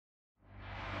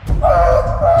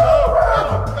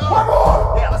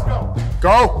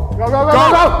Go. Go, go, go,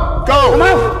 go, Go. Come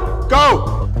on.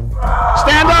 Go.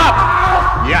 Stand up.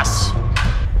 Yes.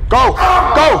 Go.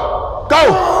 Go. Go.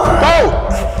 Go.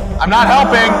 I'm not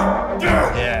helping.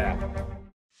 Yeah.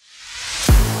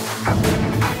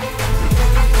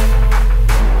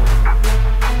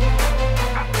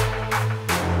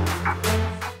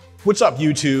 What's up,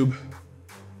 YouTube?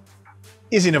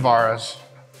 Izzy Navarez,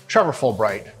 Trevor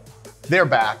Fulbright, they're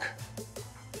back.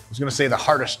 I was gonna say the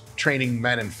hardest training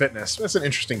men in fitness. That's an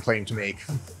interesting claim to make,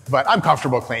 but I'm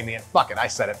comfortable claiming it. Fuck it, I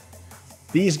said it.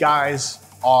 These guys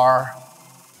are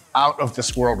out of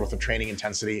this world with the training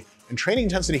intensity. And training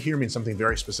intensity here means something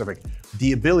very specific.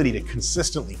 The ability to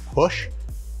consistently push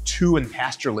to and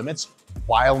past your limits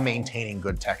while maintaining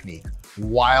good technique,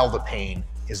 while the pain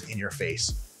is in your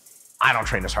face. I don't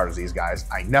train as hard as these guys.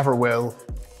 I never will.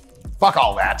 Fuck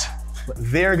all that. But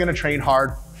they're gonna train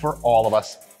hard for all of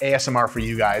us. ASMR for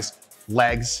you guys.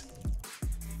 Legs,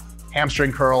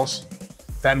 hamstring curls,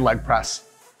 then leg press,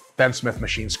 then Smith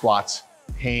machine squats.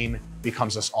 Pain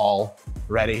becomes us all.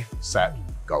 Ready, set,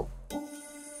 go.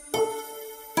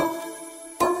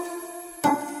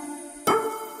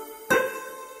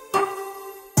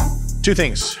 Two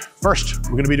things. First,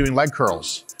 we're gonna be doing leg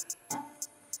curls.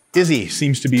 Izzy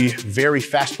seems to be very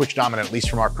fast twitch dominant, at least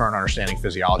from our current understanding of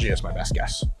physiology, is my best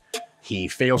guess. He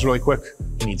fails really quick,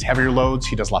 he needs heavier loads,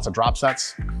 he does lots of drop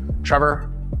sets. Trevor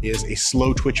is a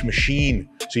slow twitch machine,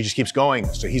 so he just keeps going.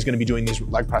 So he's gonna be doing these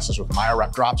leg presses with myo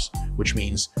rep drops, which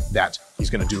means that he's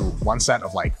gonna do one set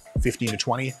of like 15 to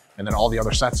 20, and then all the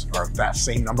other sets are that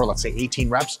same number, let's say 18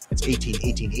 reps. It's 18,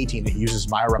 18, 18, and he uses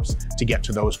myo reps to get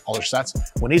to those other sets.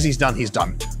 When Izzy's done, he's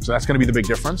done. So that's gonna be the big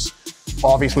difference.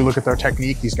 Obviously, look at their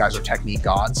technique. These guys are technique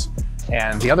gods.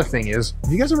 And the other thing is,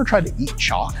 have you guys ever tried to eat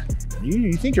chalk?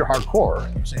 You think you're hardcore.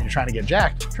 I'm saying you're trying to get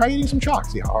jacked. Try eating some chalk,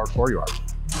 see how hardcore you are.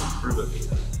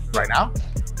 Right now?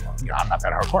 Yeah, I'm not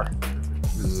that hardcore.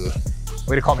 Ugh.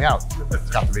 Way to call me out.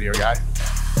 Got the video guy.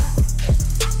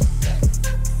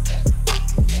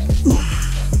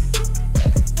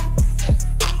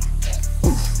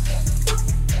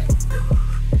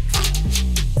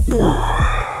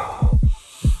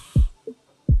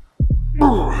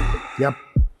 Yep.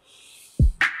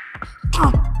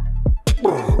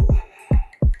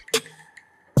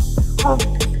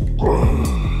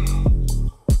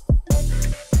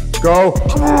 Go.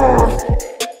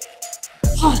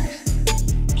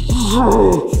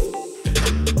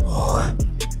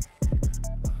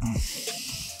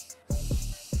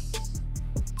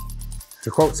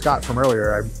 To quote Scott from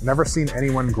earlier, I've never seen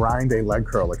anyone grind a leg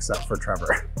curl except for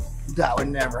Trevor. That would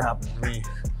never happen to me.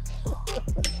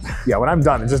 Yeah, when I'm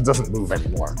done, it just doesn't move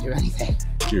anymore. Do anything.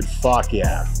 Dude, fuck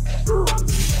yeah.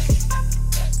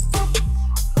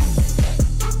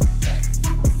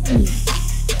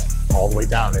 All the way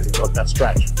down as you look that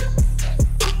stretch.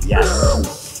 Yes.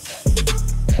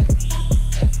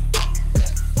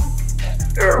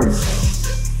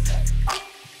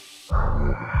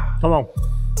 Come on.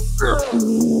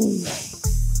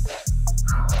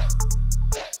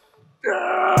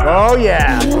 Oh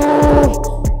yeah.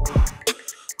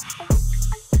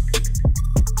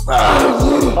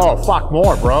 Oh fuck,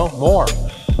 more bro, more.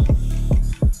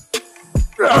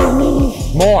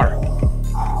 More.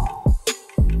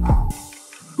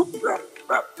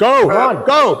 Go, run,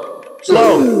 go.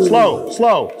 Slow, slow,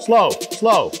 slow, slow,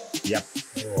 slow. Yep.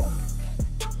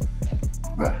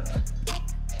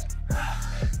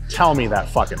 Tell me that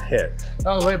fucking hit.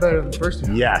 That was way better than the first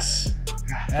one. Yes.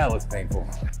 That was painful.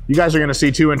 You guys are gonna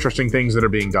see two interesting things that are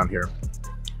being done here.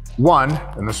 One,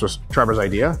 and this was Trevor's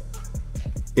idea,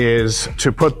 is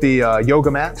to put the yoga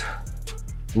mat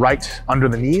right under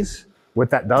the knees.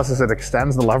 What that does is it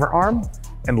extends the lever arm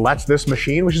and lets this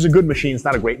machine, which is a good machine, it's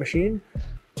not a great machine,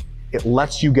 it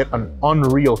lets you get an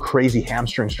unreal crazy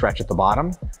hamstring stretch at the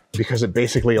bottom because it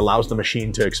basically allows the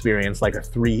machine to experience like a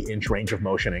 3-inch range of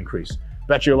motion increase.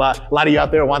 Bet you a lot of you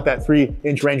out there want that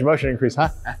 3-inch range of motion increase, huh?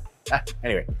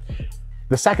 Anyway,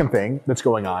 the second thing that's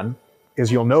going on is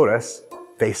you'll notice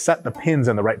they set the pins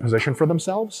in the right position for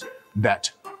themselves, that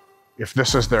if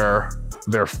this is their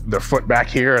foot back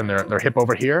here and their hip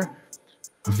over here,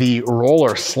 the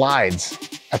roller slides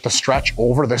at the stretch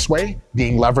over this way,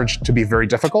 being leveraged to be very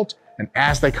difficult. And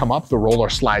as they come up, the roller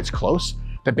slides close.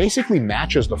 That basically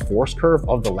matches the force curve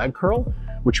of the leg curl,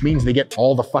 which means they get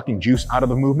all the fucking juice out of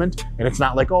the movement. And it's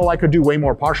not like, oh, I could do way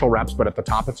more partial reps, but at the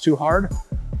top it's too hard.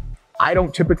 I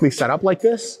don't typically set up like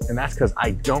this, and that's because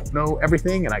I don't know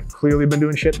everything, and I clearly been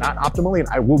doing shit not optimally, and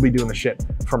I will be doing the shit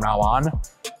from now on.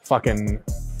 Fucking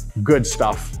good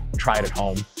stuff. Try it at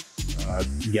home.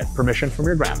 Get permission from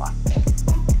your grandma.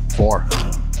 4.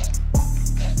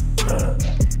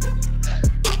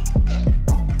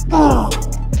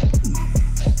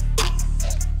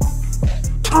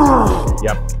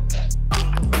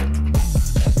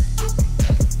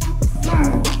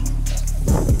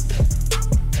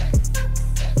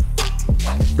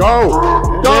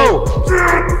 Go! Go!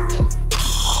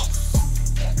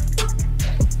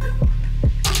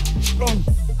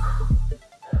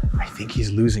 I think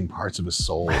he's losing parts of his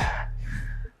soul.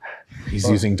 He's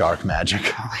using dark magic.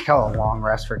 I like how a long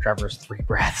rest for Trevor's 3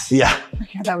 breaths. Yeah. Look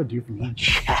how that would do for me.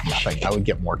 Nothing. I would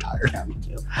get more tired. Yeah, me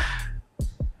too.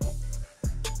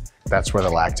 That's where the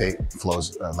lactic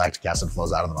acid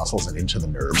flows out of the muscles and into the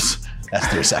nerves. That's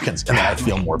 3 seconds, and then I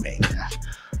feel more pain.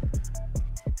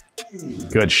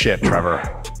 Good shit, Trevor.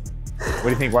 What do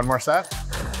you think? One more set?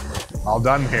 All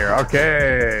done here.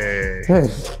 Okay. Hey,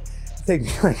 take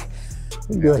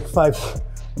maybe like 5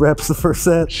 reps the first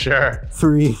set. Sure.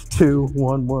 3, 2,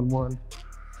 1, 1, 1.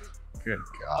 Good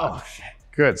God. Oh, shit.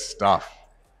 Good stuff.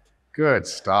 Good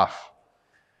stuff.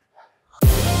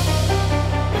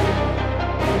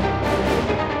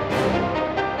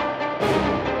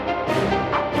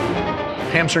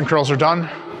 Hamstring curls are done.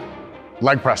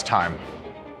 Leg press time.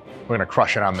 We're gonna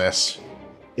crush it on this.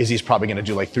 Izzy's probably gonna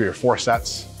do like 3 or 4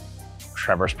 sets.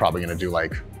 Trevor's probably gonna do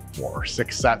like 4 or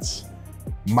 6 sets.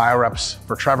 Myo reps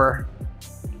for Trevor.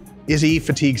 Izzy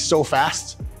fatigues so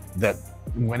fast that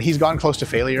when he's gone close to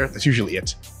failure, that's usually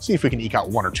it. See if we can eke out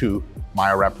 1 or 2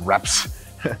 myo reps,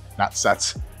 not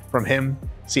sets, from him.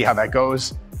 See how that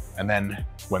goes. And then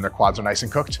when their quads are nice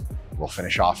and cooked, we'll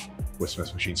finish off with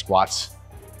Smith machine squats.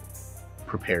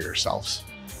 Prepare yourselves.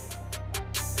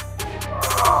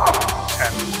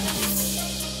 10.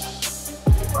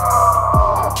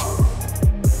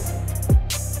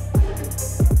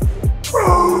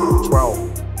 12.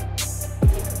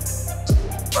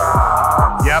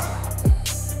 Yep.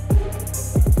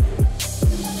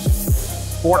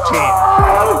 14.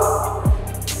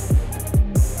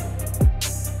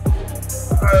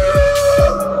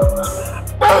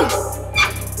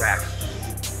 Rack.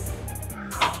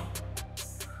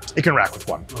 It can rack with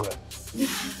 1. Okay.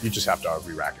 You just have to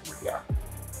re-rack it. Yeah.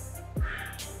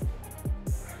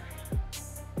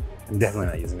 I'm definitely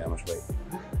not using that much weight.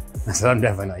 I said I'm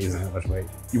definitely not using that much weight.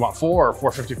 You want 4 or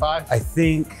 455? I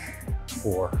think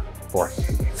 4. 4.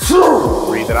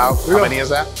 Breathe it out. How many is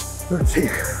that? 13.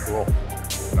 Cool.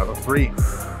 Another 3.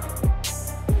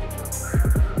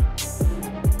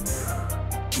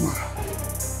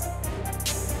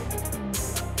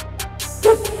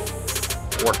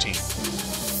 14.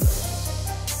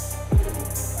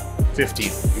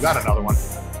 15. You got another one.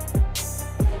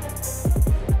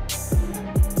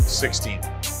 16.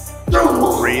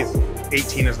 Breathe.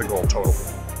 18 is the goal total.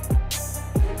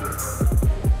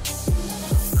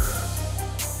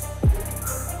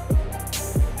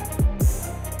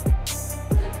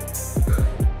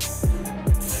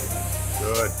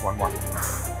 Good. 1 more.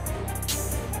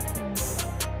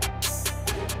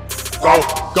 Go,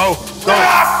 go, go,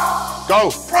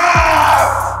 go.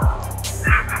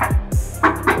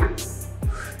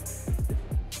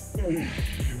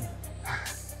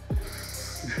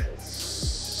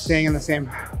 Staying in the same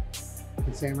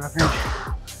rep range.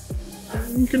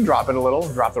 You can drop it a little,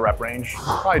 drop the rep range.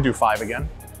 Probably do 5 again.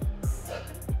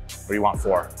 Or you want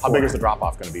 4? How big is the drop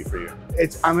off gonna be for you?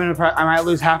 I might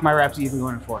lose half my reps even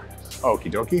going to 4.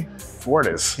 Okie dokie. 4 it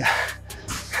is. Yeah.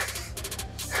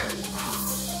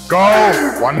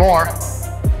 Go! 1 more.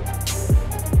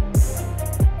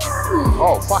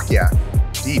 Oh, fuck yeah.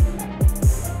 Deep.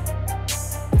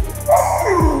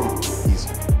 Easy.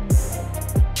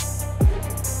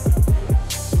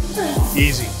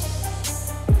 Easy.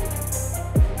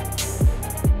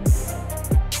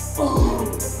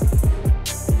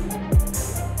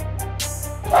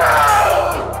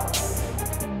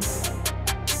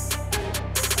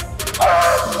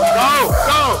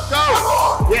 Go!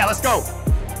 Yeah, let's go.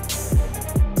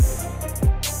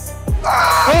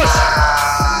 Push!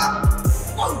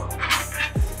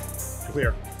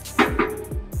 Clear.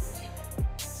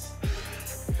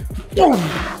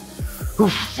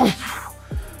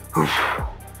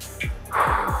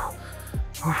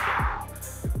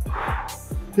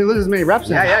 You lose as many reps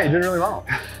now. Yeah, you did really well.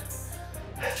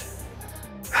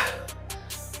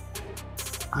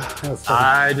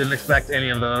 I didn't expect any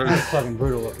of those. That's fucking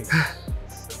brutal looking.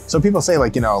 So people say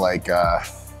like, you know, like,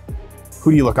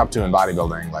 who do you look up to in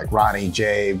bodybuilding? Like Ronnie,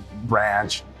 Jay,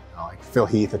 Branch, you know, like Phil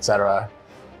Heath, etc.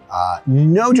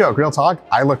 No joke, real talk.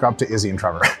 I look up to Izzy and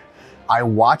Trevor. I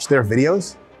watch their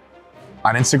videos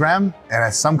on Instagram and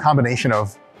it's some combination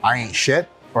of I ain't shit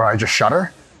or I just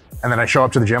shudder. And then I show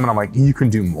up to the gym and I'm like, you can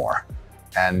do more.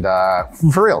 And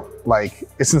for real, like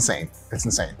it's insane. It's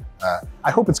insane.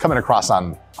 I hope it's coming across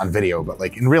on video, but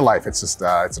like in real life, it's just,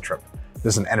 it's a trip.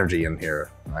 There's an energy in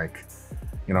here, like,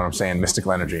 you know what I'm saying?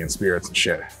 Mystical energy and spirits and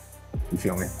shit. You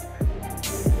feel me?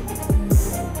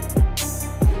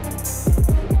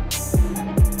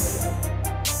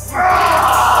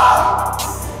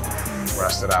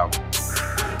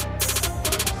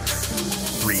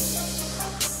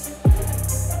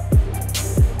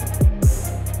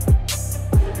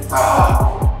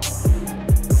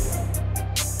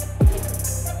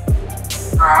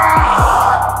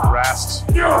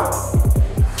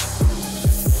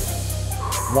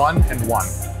 1 and 1.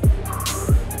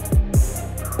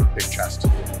 Big chest.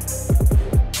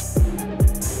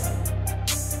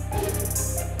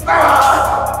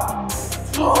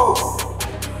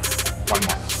 One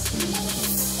more.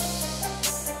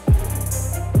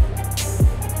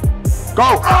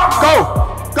 Go! Go!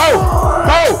 Go!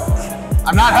 Go!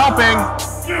 I'm not helping.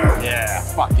 Yeah,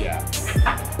 fuck yeah.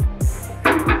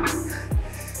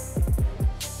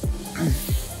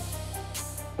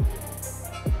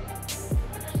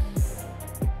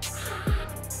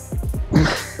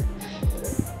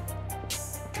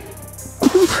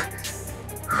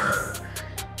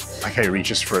 Like how he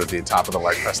reaches for the top of the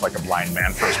leg press like a blind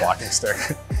man for his walking stick.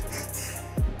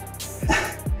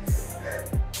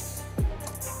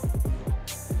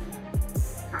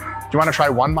 Do you want to try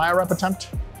 1 Maya rep attempt?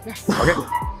 Yeah. Okay.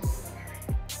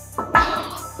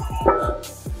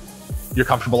 You're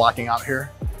comfortable locking out here?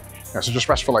 Yeah, so just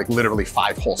rest for like literally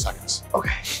 5 whole seconds.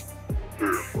 Okay.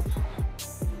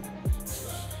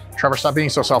 Trevor, stop being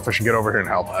so selfish and get over here and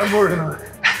help. I'm working on it.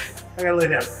 I gotta lay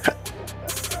down.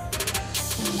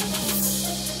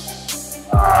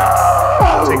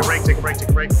 Take a break, take a break, take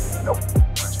a break. Nope.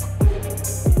 That's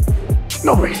fine.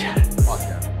 No break. Fuck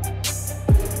yeah.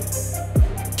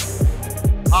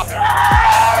 Up.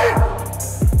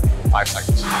 5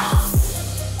 seconds.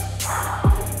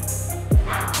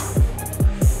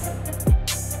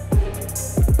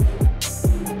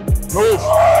 Move.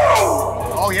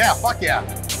 Oh yeah, fuck yeah.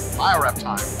 Maya rep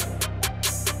time.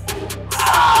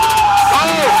 Go!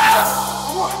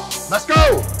 Let's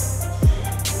go!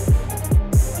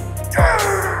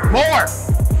 More!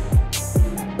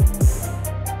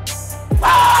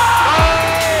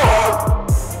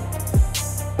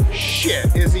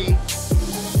 Shit, Izzy.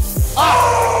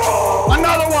 Oh!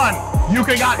 Another one! You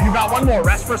got 1 more.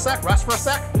 Rest for a sec, rest for a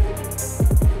sec.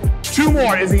 2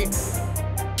 more, Izzy.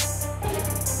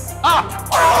 Up!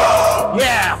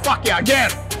 Yeah, fuck yeah,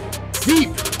 again. Deep.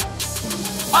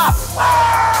 Up!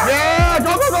 Yeah,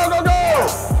 go, go, go, go, go!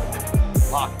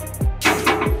 Lock.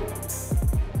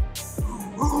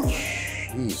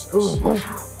 Jesus.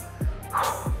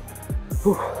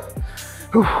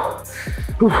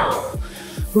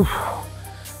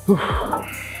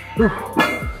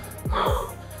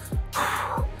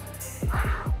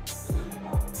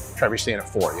 Trevor, you're staying at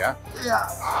 4, yeah? Yeah.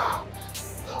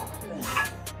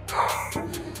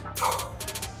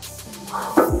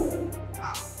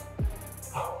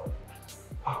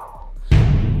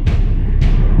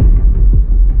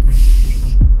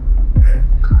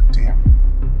 God damn.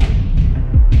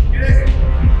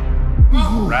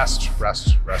 Rest,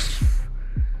 rest, rest.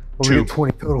 2.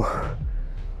 20 total. How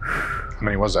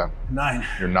many was that? 9.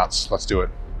 You're nuts. Let's do it.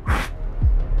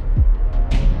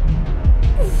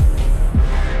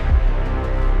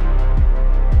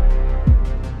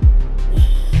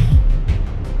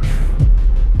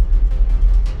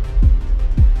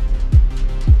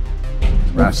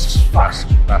 Rest, rest,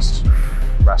 rest,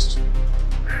 rest.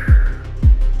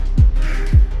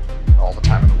 All the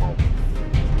time in the world.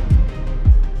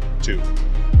 2.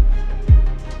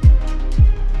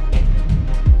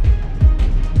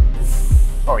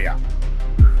 Oh yeah.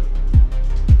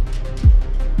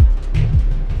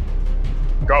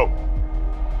 Go.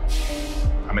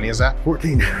 How many is that?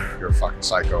 14. You're a fucking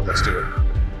psycho. Let's do it.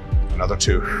 Another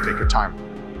 2. Take your time.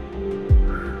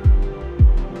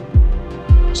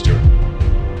 Let's do it.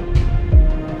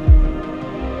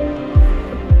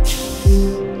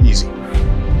 Easy.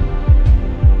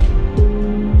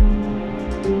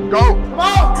 Go! Come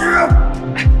on!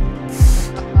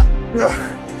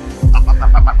 Up, up,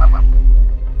 up, up, up, up, up.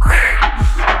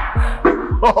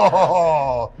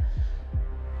 Oh.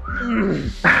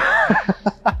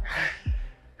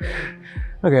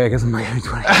 Okay, I guess I'm not gonna be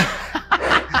 20.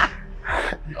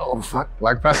 Oh, fuck.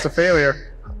 Leg press to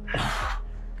failure.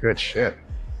 Good shit.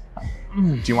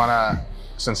 Do you want to,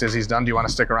 since Izzy's done, do you want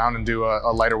to stick around and do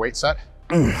a lighter weight set?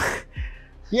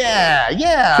 Yeah,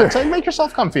 yeah. Sure. So make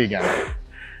yourself comfy again.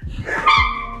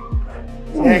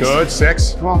 6. Good,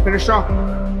 6. Come on, finish strong.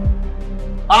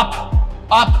 Up,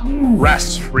 up,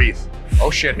 rest, breathe. Oh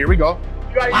shit, here we go.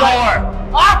 Power.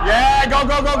 Up. Yeah, go,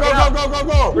 go, go, go, go, go, go,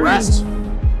 go. Rest.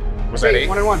 Was that 8?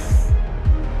 1 and 1.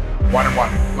 1 and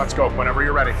 1. Let's go. Whenever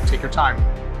you're ready, take your time.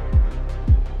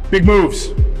 Big moves.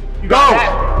 You go. got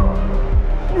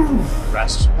that.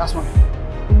 Rest. Last one.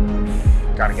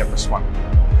 Gotta get this one.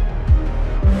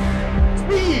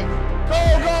 Speed.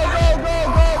 Go, go, go, go,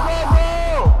 go, go, go.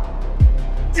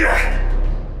 Yeah.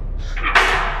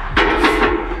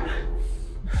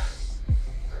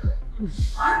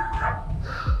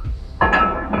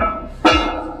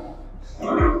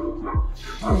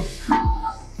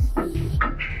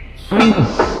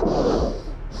 God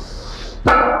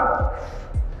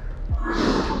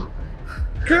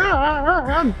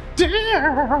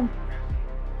damn.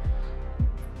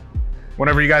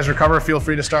 Whenever you guys recover, feel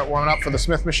free to start warming up for the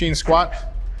Smith machine squat.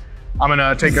 I'm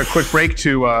gonna take a quick break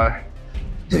to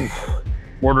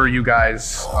order you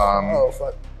guys Oh,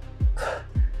 fuck.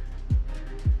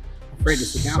 Afraid to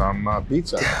sit down. some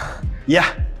pizza.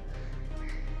 Yeah.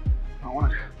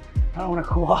 I don't want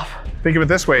to cool off. Think of it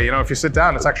this way, you know, if you sit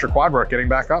down, it's extra quad work getting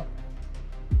back up.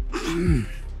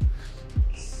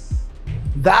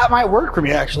 That might work for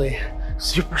me, actually.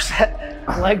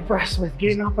 Superset leg press with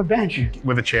getting off a bench.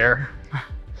 With a chair.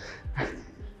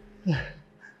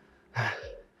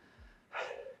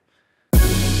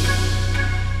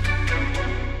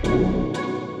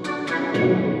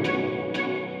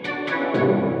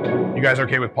 You guys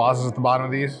okay with pauses at the bottom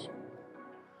of these?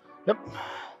 Yep.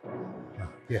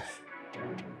 Yes.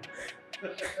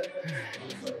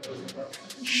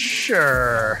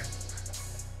 Sure.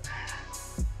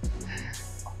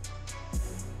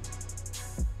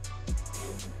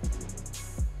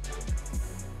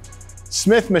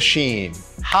 Smith machine,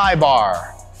 high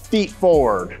bar, feet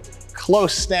forward,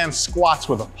 close stance squats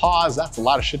with a pause. That's a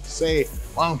lot of shit to say.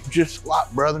 Why don't you just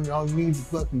squat, brother? You don't need the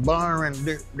fucking bar and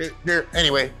there.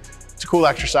 Anyway, it's a cool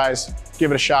exercise.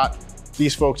 Give it a shot.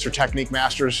 These folks are technique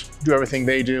masters. Do everything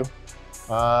they do,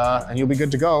 and you'll be good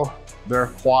to go. Their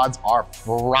quads are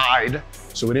fried,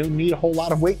 so we don't need a whole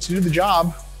lot of weight to do the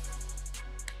job.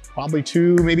 Probably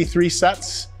 2, maybe 3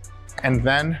 sets, and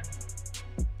then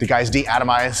the guys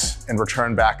de-atomize and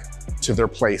return back to their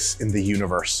place in the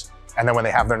universe. And then when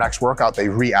they have their next workout, they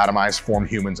re-atomize, form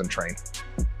humans, and train.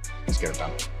 Let's get it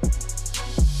done.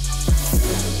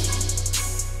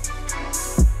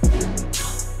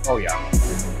 Oh yeah.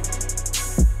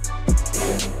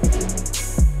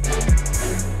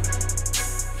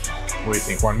 What do you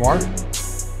think, one more?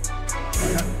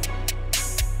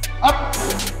 Up!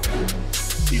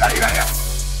 You got it.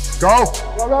 Go!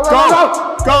 Go, go,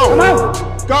 go, Go! go! Go!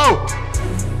 Go!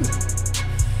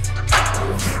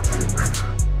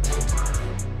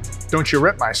 Don't you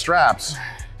rip my straps.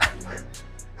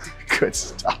 Good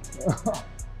stuff.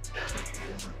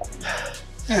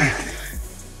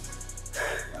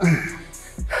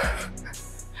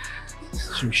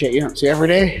 Some shit you don't see every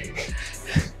day.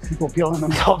 People peeling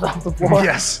themselves off the floor.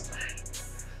 Yes.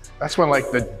 That's when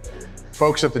like the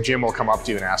folks at the gym will come up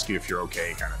to you and ask you if you're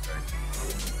okay, kind of thing.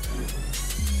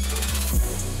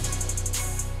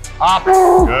 Up.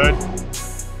 Good.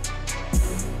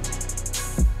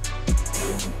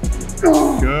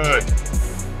 Good.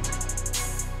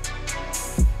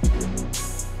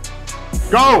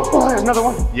 Go. Oh, there's another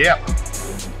one. Yep.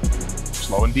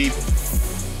 Slow and deep.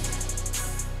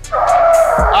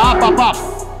 Up, up, up.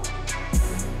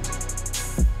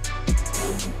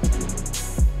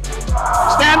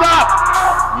 Stand up.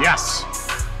 Yes.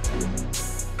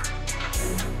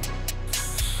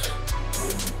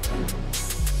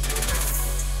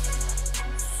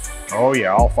 Oh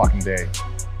yeah, all fucking day.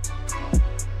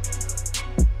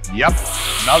 Yep,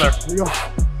 another. There you go.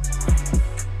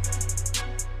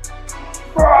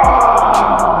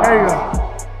 There you go.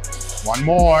 One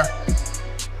more.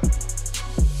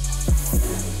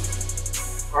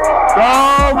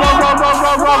 Go, go, go, go,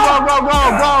 go, go, go, go,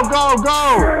 go, go, go.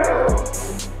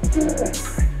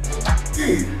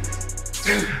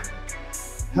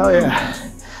 Hell yeah.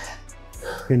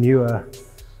 Can you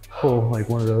pull like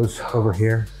one of those over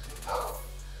here?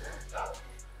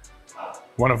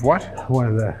 One of what? One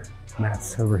of the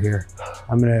mats over here.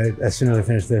 I'm gonna, as soon as I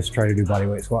finish this, try to do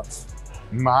bodyweight squats.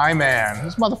 My man,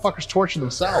 these motherfuckers torture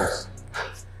themselves.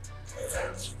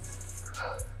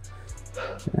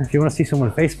 If you want to see someone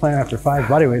faceplant after 5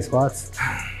 bodyweight squats.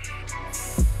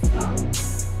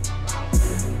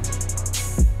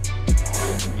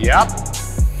 Yep.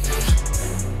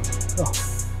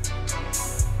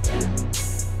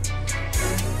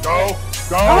 Go,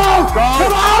 go, go,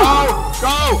 go,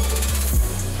 go.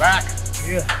 Back.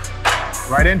 Yeah.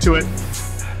 Right into it.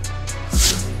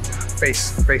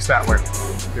 Face that way.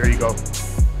 There you go.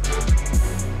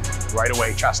 Right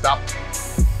away, chest up.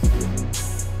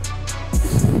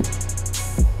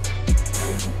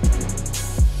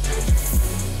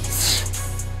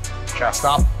 Chest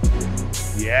up.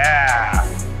 Yeah.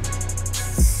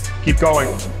 Keep going.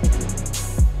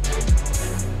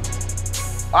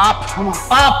 Up, Come on.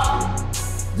 up.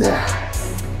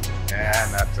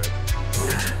 And that's it.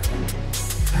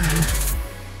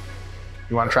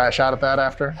 You want to try a shot at that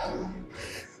after?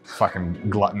 Fucking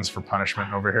gluttons for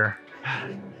punishment over here.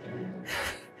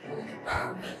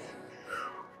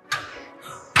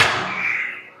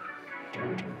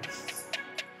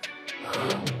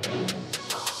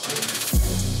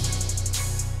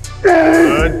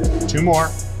 2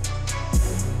 more.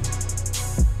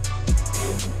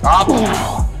 Up.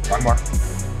 1 more. I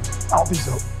don't think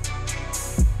so.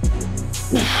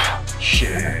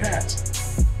 Shit.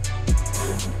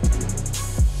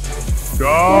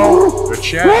 Go. Good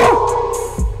shit. Go.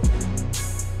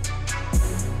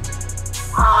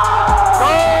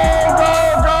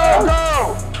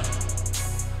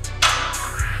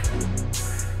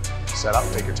 Set up,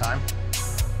 take your time.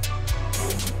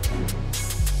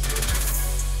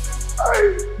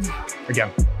 Again.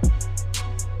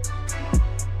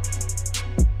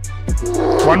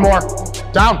 1 more.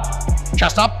 Down.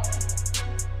 Chest up.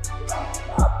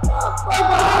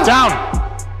 Down.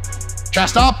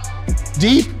 Chest up.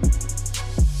 Deep.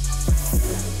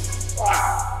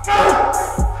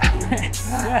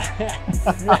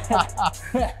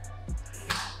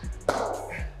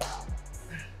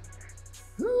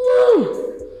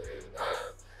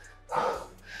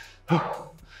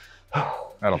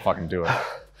 That'll fucking do it.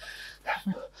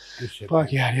 Good shit.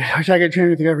 Fuck yeah, dude. I wish I could train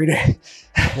with you every day.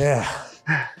 Yeah.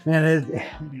 Man,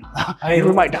 We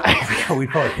might die. we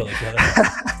probably kill each other.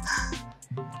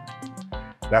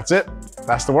 That's it.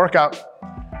 That's the workout.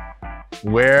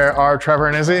 Where are Trevor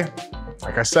and Izzy?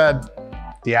 Like I said,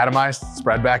 deatomized,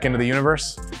 spread back into the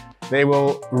universe. They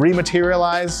will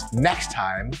rematerialize next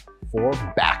time for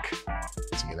back.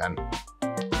 See you then.